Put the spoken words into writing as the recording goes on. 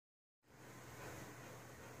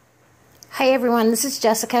Hi everyone, this is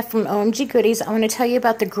Jessica from OMG Goodies. I want to tell you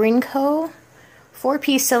about the Greenville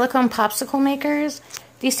 4-piece silicone popsicle makers.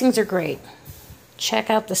 These things are great. Check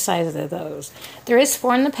out the size of those. There is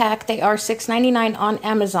 4 in the pack. They are $6.99 on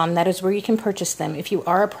Amazon. That is where you can purchase them. If you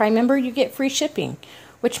are a Prime member, you get free shipping,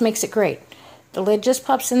 which makes it great. The lid just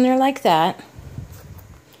pops in there like that.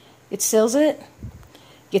 It seals it.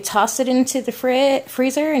 You toss it into the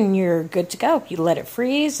freezer and you're good to go. You let it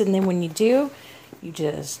freeze, and then when you do, you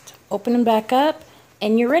just open them back up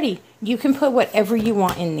and you're ready. You can put whatever you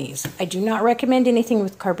want in these. I do not recommend anything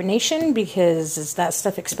with carbonation because as that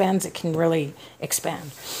stuff expands, it can really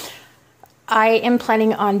expand. I am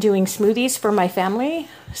planning on doing smoothies for my family,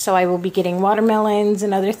 so I will be getting watermelons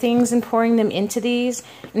and other things and pouring them into these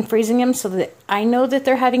and freezing them so that I know that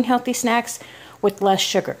they're having healthy snacks with less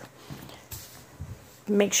sugar.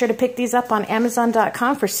 Make sure to pick these up on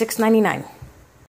Amazon.com for $6.99.